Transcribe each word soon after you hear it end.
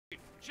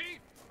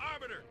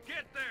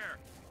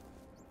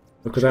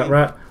Look at that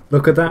rat.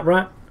 Look at that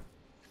rat.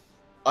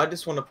 I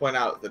just want to point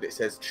out that it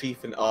says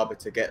Chief and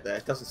Arbiter get there.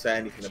 It doesn't say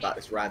anything about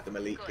this random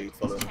elite dude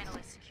following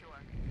us.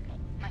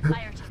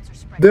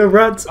 The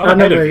rat's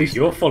animation.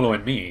 You're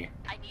following me.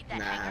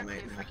 Nah,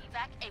 mate. Nah.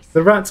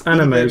 The rat's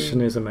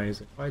animation is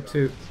amazing. I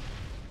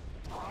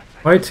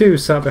too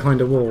sat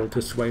behind a wall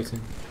just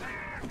waiting.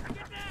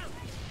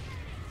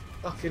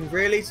 Fucking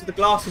really? So the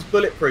glass is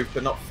bulletproof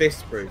but not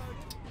fist-proof?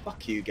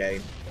 Fuck you,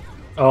 game.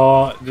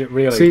 Oh,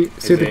 really?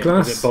 See the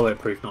glass? Is it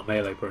bulletproof, not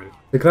melee proof?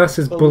 The glass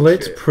is Bullshit.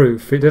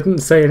 bulletproof. It didn't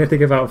say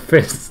anything about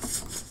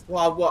fists.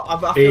 Well,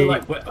 I feel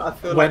like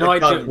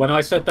when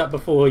I said that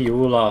before, you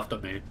all laughed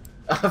at me.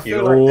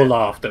 You like all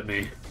laughed at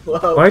me.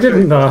 Well, I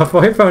didn't laugh.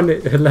 I found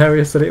it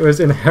hilarious that it was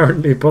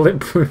inherently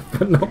bulletproof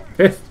but not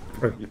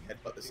fist-proof.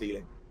 Headbutt the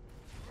ceiling.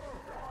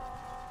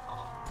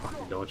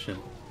 Fucking dodging.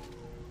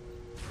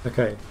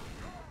 Okay.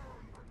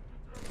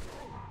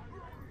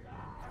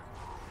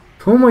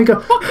 Oh my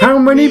god! How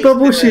many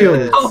bubble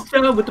shields? Oh,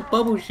 down with the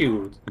bubble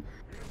shield.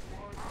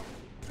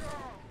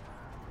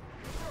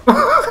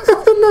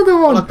 Another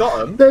one. Well, I got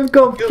them. They've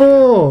got Good.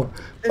 4,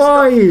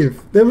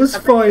 5. There was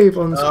 5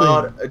 on screen.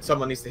 Oh,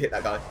 someone needs to hit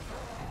that guy.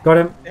 Got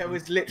him. There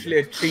was literally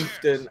a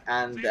chieftain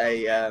and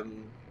a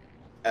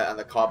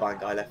carbine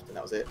guy left, and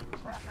that was it.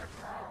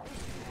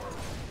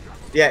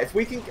 Yeah, if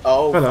we can.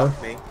 Oh, Hello.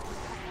 fuck me.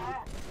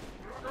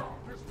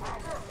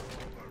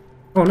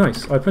 Oh,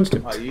 nice. I punched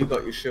him. Oh, you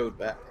got your shield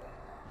back.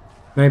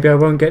 Maybe I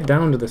won't get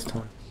down to this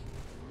time.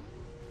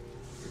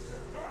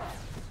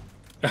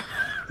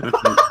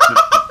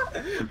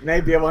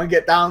 Maybe I won't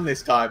get down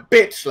this time.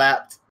 Bitch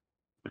slapped.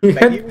 He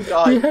Mate, you will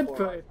die before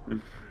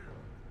headbutted.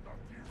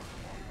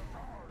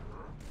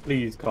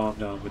 Please calm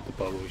down with the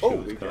bubble Oh,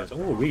 shields, regen. guys.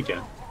 Oh,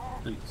 regen.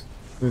 Thanks.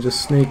 We'll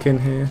just sneak in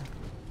here.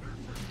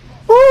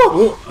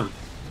 Oh!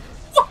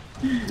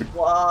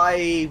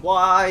 Why?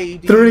 Why?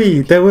 Do 3.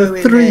 You There keep were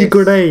doing 3 this?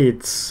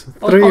 grenades.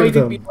 3 of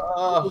them.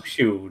 Bubble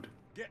shield.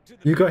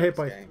 You got hit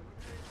by. Game.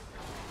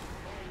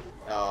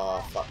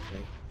 Oh, fuck me.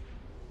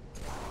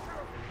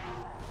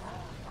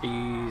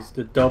 Jeez,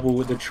 the double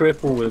with the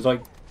triple was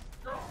like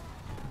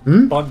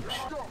Hmm? bunch.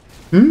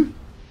 Hmm?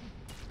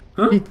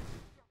 Huh?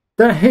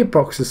 That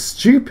hitbox is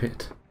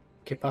stupid.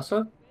 ¿Qué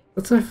pasa?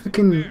 That's a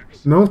fucking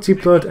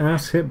multi-blood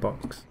ass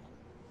hitbox.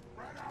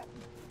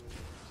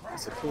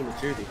 It's a Call of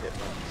Duty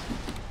hitbox.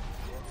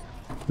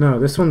 No,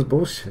 this one's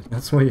bullshit.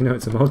 That's why you know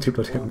it's a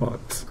multi-blood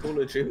hitbox. Call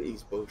of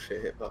Duty's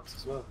bullshit hitbox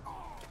as well.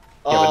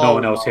 Yeah, but no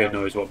one Oh, else here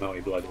knows what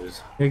melty blood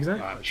is.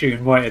 Exactly. Alright,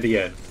 shooting right at the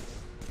end.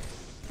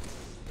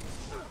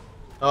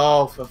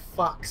 Oh, for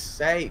fuck's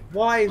sake.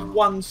 Why is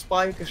one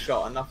spiker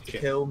shot enough to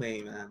kill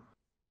me, man?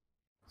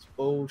 It's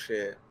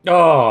bullshit.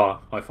 Oh,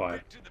 high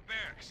five.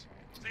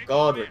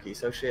 God, Ricky,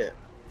 so shit.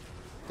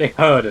 They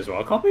heard as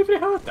well. I can't believe they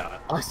heard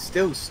that. I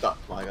still stuck,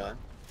 my guy.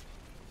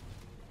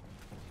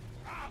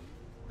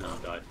 No,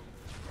 I'm died.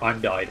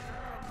 I'm died.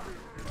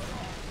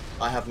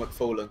 I have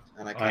McFallen,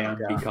 and I I cannot am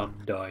get out. become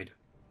died.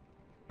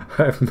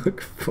 I've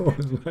looked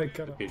forward. My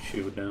God. Get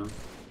shield down.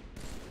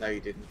 No, you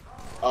didn't.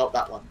 Oh,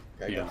 that one.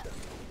 Okay, Yeah. gotcha.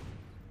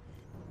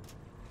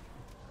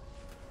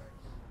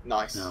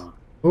 Nice. No.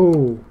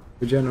 Ooh,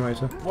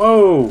 regenerator.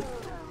 Whoa!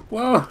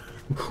 Whoa!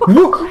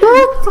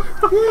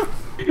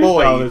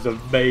 Boy, That was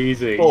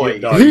amazing. Boy.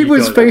 No, He you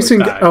was don't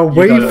facing understand.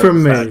 away You don't from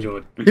understand, me.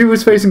 Jordan. He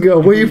was facing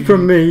away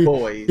from me.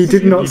 boys. He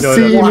did not You don't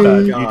see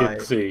understand. me. You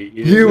didn't see.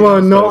 You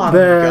are not One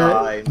there.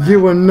 guy, man. You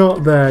were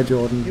not there,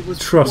 Jordan. It was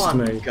Trust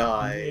one me.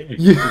 guy.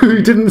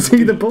 You didn't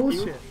see the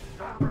bullshit.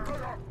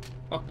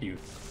 Fuck you.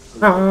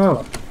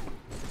 Oh,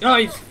 Oh,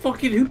 it's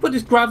fucking. Who put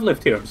this grav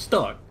lift here? I'm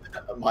stuck.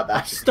 My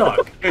bad.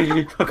 Stuck.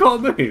 I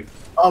can't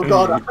move. Oh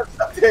god, I'm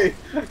stuck too.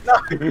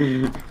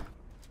 No.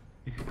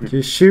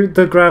 you shoot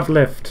the grav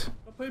lift.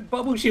 I put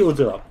bubble shields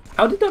up.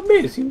 How did that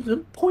miss? He was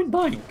at point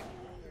blank.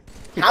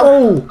 How?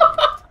 Oh,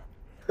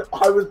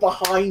 I was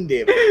behind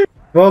him.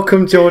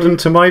 welcome, Jordan,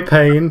 to my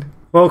pain.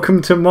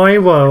 Welcome to my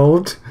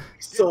world.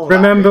 Saw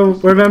that.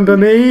 Remember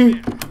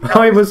me?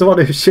 I was the one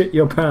who shit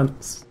your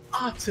pants.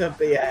 Utter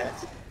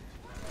BS.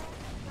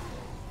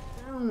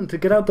 Down to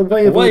get out the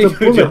way of Why all are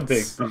the you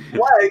bullets. jumping?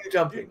 Why are you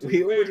jumping?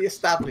 We already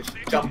established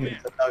jumping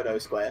to no-no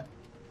square.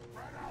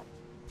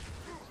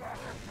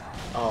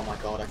 Oh my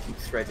god, I keep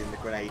threading the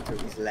grenade through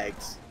his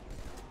legs.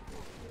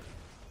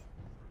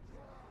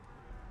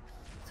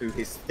 Through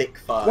his thick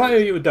thighs. Why are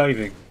you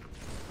diving?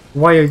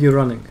 Why are you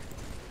running?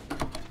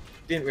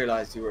 Didn't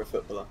realise you were a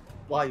footballer.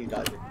 Why are you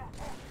diving?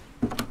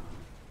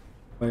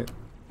 Wait.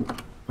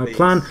 Please.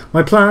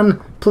 My plan,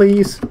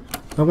 please.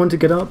 I want to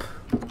get up.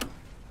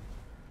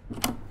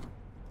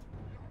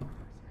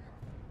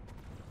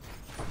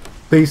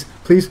 Please,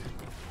 please.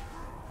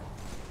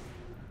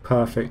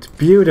 Perfect.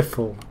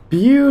 Beautiful.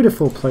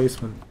 Beautiful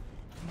placement.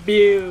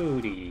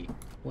 Beauty.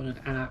 What an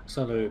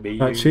absolute beauty.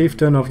 Right,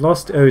 Chieftain, I've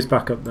lost. Oh, he's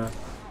back up there.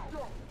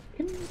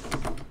 Can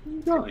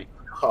you die?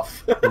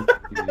 Off.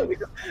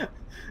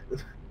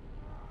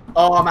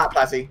 Oh, I'm at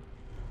Plazzy.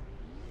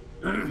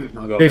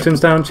 I got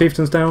Chieftain's down,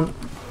 Chieftain's down.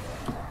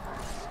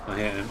 I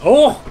hit him.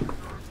 Oh!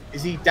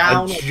 Is he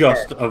down? I or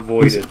just dead?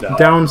 avoided that.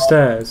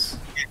 Downstairs.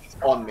 He's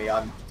on me,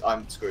 I'm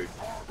screwed.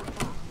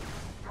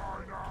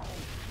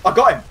 I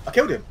got him. I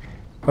killed him.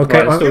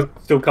 Okay, right,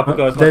 still a couple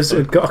guys. There's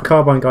got a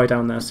carbine guy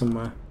down there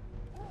somewhere.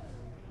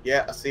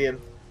 Yeah, I see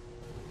him.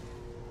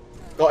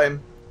 Got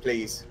him.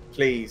 Please,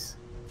 please,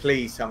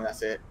 please tell me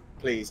that's it.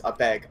 Please, I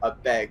beg, I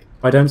beg.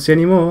 I don't see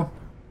any more.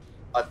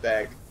 I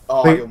beg.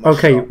 Oh, Wait, I almost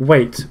okay, shot.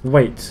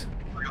 wait.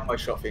 I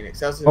almost shot Phoenix.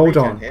 There's a Hold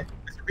regen on. here.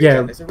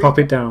 Yeah, There's a pop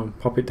regen.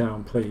 it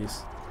down,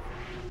 please.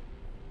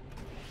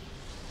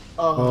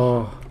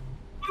 Oh.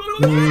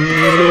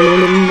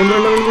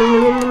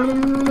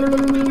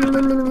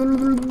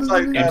 So,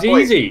 It's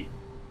boys, easy.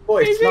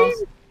 Boys,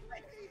 last...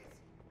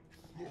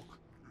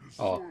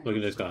 Oh, look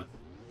at this guy.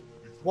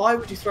 Why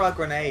would you throw a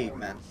grenade,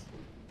 man?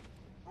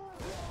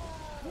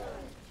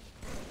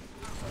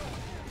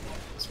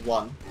 It's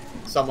one.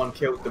 Someone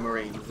killed the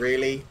Marine.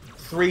 Really?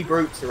 3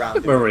 brutes around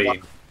him.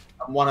 Marine.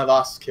 And one of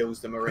us kills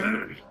the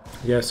Marine.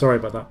 Yeah, sorry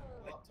about that.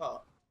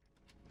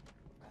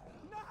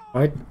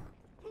 I...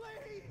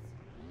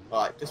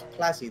 Alright, just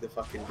Plazzy the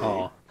fucking dude.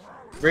 Oh.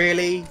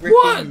 Really? Ricky,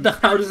 What?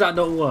 How does that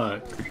not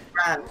work? You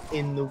ran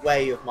in the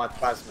way of my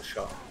plasma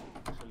shot.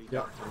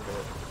 Yep.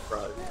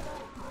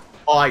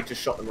 I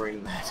just shot the Marine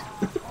in the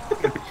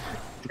head.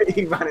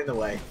 He ran in the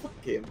way.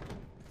 Fuck him.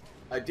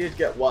 I did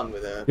get one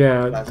with a...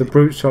 Yeah, Plazzy. the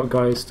brute shot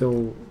guy is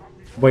still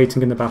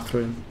waiting in the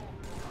bathroom.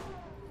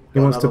 He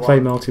Got wants to another play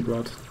one.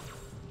 multi-blood.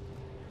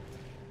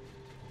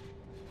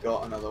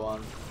 Got another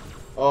one.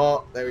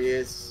 Oh, there he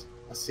is.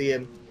 I see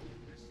him.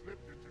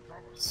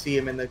 See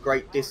him in the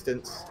great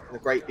distance, in the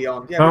great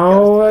beyond. Yeah,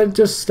 Oh, I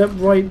just stepped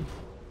right.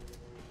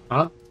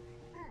 Huh?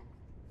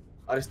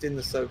 I just did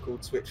the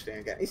so-called switch thing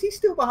again. Is he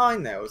still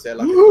behind there, or is there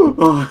like a...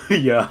 Oh,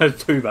 yeah,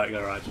 there's 2 back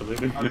there actually.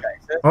 Okay,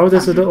 so Oh,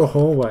 there's a little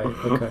hallway.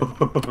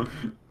 Okay.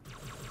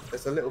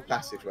 there's a little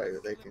passageway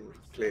that they can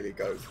clearly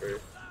go through.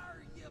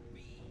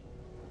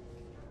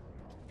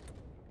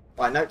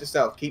 Right, note to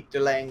self, keep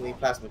delaying the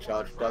plasma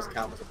charge. It does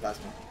count as a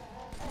plasma.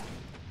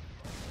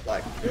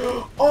 Like,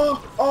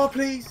 oh,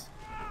 please!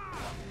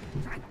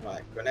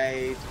 Right,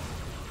 grenade.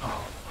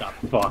 Oh, that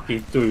fuck, he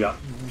threw that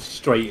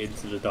straight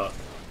into the duck.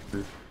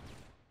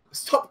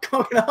 Stop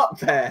going up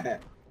there!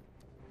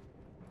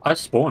 I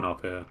spawn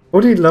up here.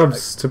 Woody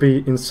loves to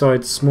be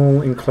inside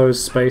small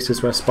enclosed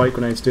spaces where spike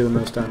grenades do the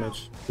most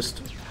damage.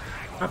 Just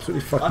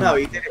absolutely fucking... I know,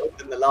 he did it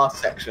in the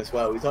last section as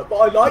well. He's like, but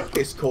I like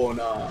this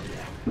corner.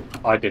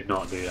 I did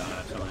not do that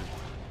actually.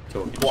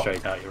 Talking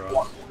straight out your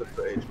ass. The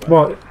footage,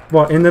 right?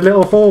 What, in the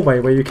little hallway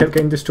where you kept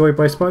getting destroyed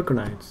by spike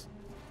grenades?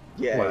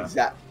 Yeah, Where?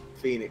 exact.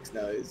 Phoenix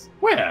knows.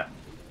 Where?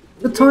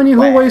 The tiny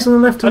hallways on the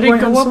left I and didn't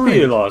right hand go up side.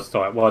 here last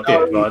time. Well, I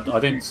did, No. but I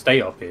didn't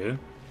stay up here.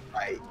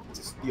 Right,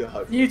 just you're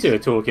hoping. You two are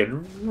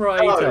talking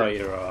right No, out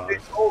your We're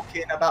ass.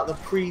 talking about the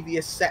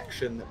previous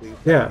section that we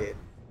Yeah. played in.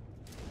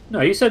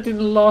 No, you said in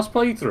the last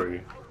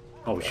playthrough.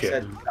 Oh I shit.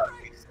 said, no,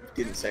 we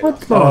didn't say What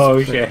that. the- Oh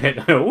Last shit.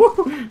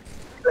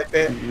 Clip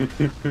it.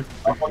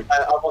 I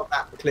want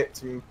that clip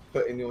to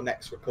put in your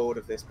next record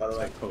of this, by the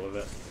way. Cool with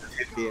it.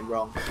 Him being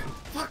wrong.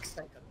 Fuck's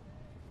sake.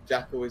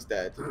 Jackal is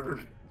dead.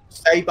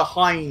 Stay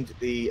behind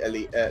the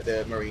elite,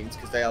 the Marines,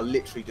 because they are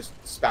literally just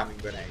spamming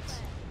grenades.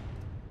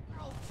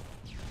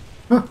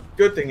 Huh.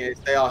 Good thing is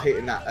they are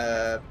hitting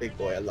that big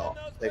boy a lot.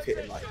 They've hit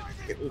him like,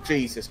 oh,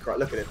 Jesus Christ!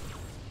 Look at him.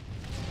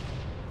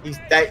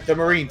 The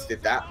Marines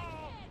did that.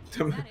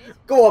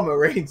 Go on,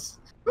 Marines.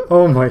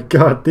 Oh my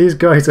god, these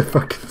guys are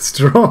fucking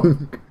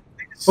strong.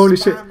 Holy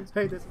shit.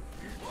 Hey, there's...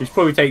 You should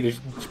probably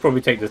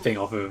take the thing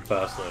off of him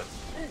first though.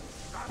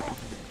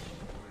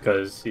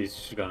 Because he's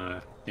just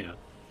gonna, you know.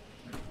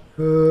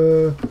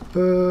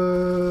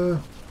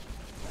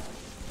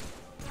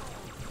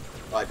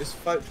 Right, just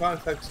try and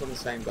focus on the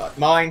same guy.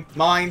 Mine.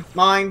 Mine.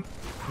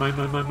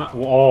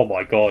 Oh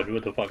my god,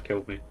 what the fuck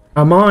killed me?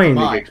 A mine.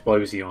 Mine. Big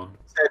explosion.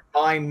 Said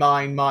mine,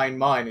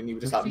 and you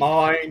were just like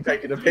mine,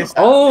 taking a piss. Out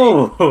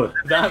Oh,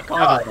 that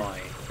kind of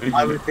mine.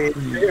 I was being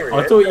serious.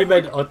 I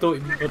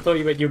thought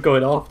you meant you were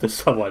going after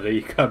someone. And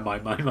you go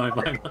mine. I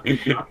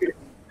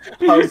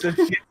was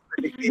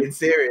legitimately being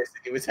serious,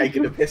 and you were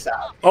taking a piss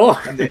out. Oh,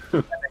 And then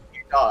you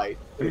died.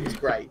 It was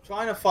great.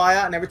 Trying to fire,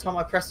 and every time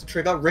I press the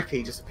trigger,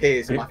 Ricky just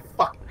appears in my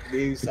fucking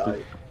view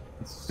side.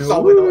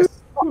 So annoying.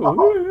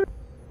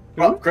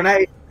 Oh,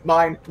 grenade!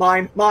 Mine!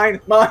 Bruv,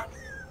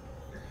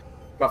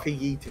 he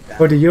yeeted that.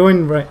 Hoodie, you're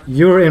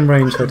in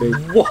range, Hoodie.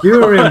 What?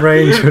 You're in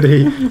range,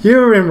 Hoodie.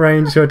 You're in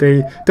range,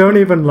 Hoodie. Don't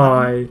even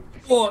lie.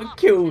 what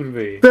killed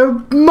me?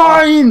 The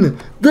mine!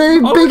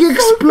 The I big was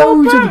so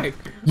explosion! far back.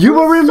 You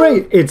were in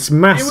range. It's It was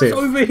massive.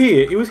 over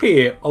here. It was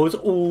here. I was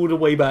all the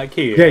way back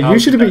here. Yeah, How you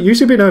should did have that- been. You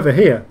should have been over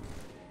here,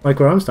 like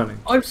where I'm standing.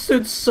 I've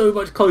stood so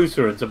much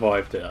closer and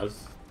survived it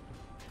as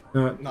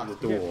No, Nice.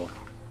 the door.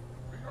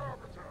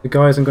 the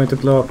guys I'm going to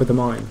blow up with the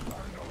mine.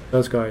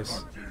 Those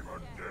guys.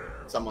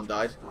 Someone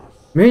died.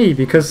 Me,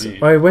 because Me.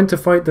 I went to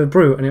fight the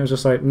brute and it was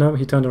just like, no,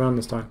 he turned around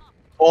this time.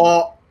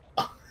 Oh!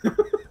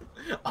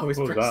 I was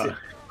What was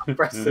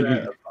pressing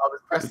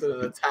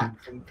an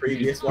attack from the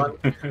previous one.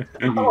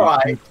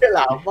 Alright, chill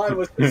out. Mine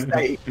was a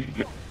mistake.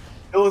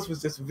 Yours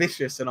was just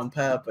vicious and on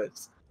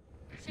purpose.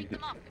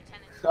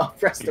 I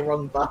pressed the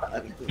wrong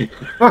button.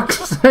 Fuck's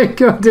sake,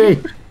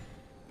 Hoody!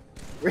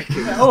 Ricky.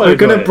 We're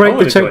gonna break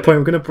the checkpoint.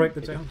 We're gonna break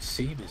the checkpoint. Don't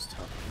seem as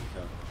tough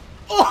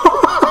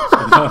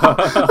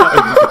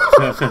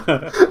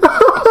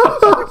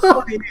It's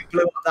funny you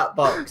blew up that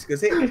box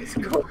because it's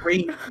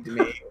screamed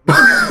me.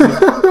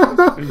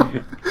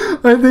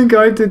 I think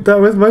I did that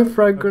with my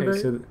frag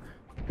grenade. So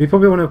we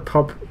probably want to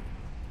pop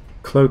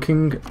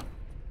cloaking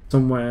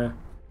somewhere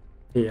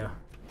here.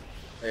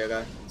 There you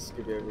go. Let's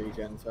give you a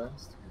regen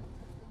first.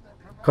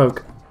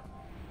 Cloak.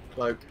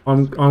 Cloak.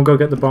 I'll go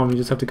get the bomb. You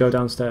just have to go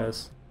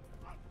downstairs.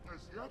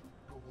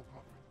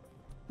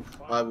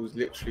 I will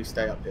literally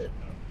stay up here.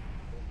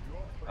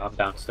 I'm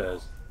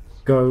downstairs.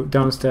 Go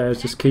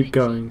downstairs. Just keep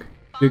going.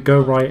 You go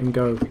right and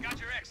go.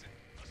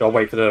 So I'll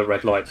wait for the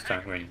red light to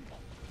turn green.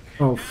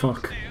 Oh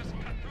fuck.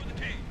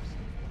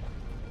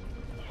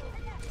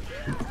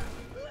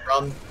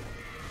 Run.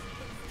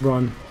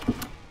 Run.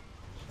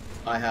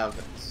 I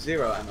have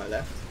 0 ammo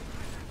left.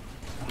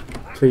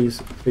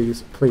 Please,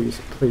 please, please,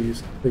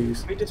 please,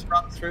 please. Do we just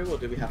run through or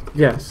do we have to...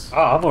 Yes.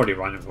 Oh, I'm already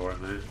running for it,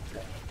 man.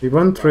 We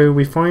run through.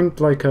 We find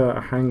like a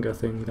hangar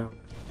thing down.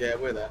 Yeah,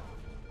 we're there.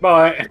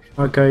 Bye.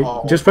 Okay,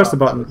 Oh, just press the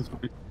that button. was-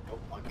 Oh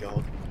my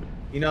god.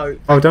 You know...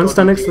 Oh, thank don't God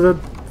stand you next to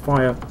did. the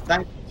fire.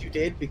 Thank God you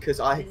did, because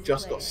I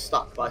just got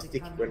stuck by a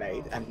sticky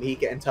grenade, and me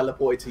getting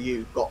teleported to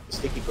you got the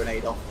sticky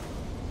grenade off.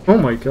 Oh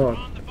my god.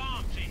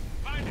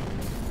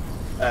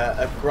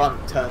 A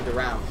grunt turned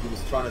around. He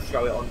was trying to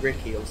throw it on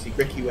Ricky. Obviously,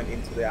 Ricky went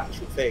into the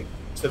actual thing.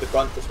 So the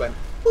grunt just went,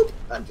 "Boop,"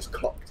 and just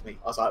clocked me.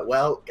 I was like,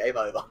 well, game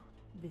over.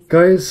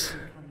 Guys,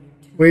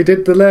 we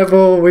did the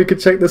level. We could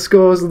check the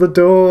scores of the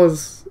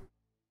doors.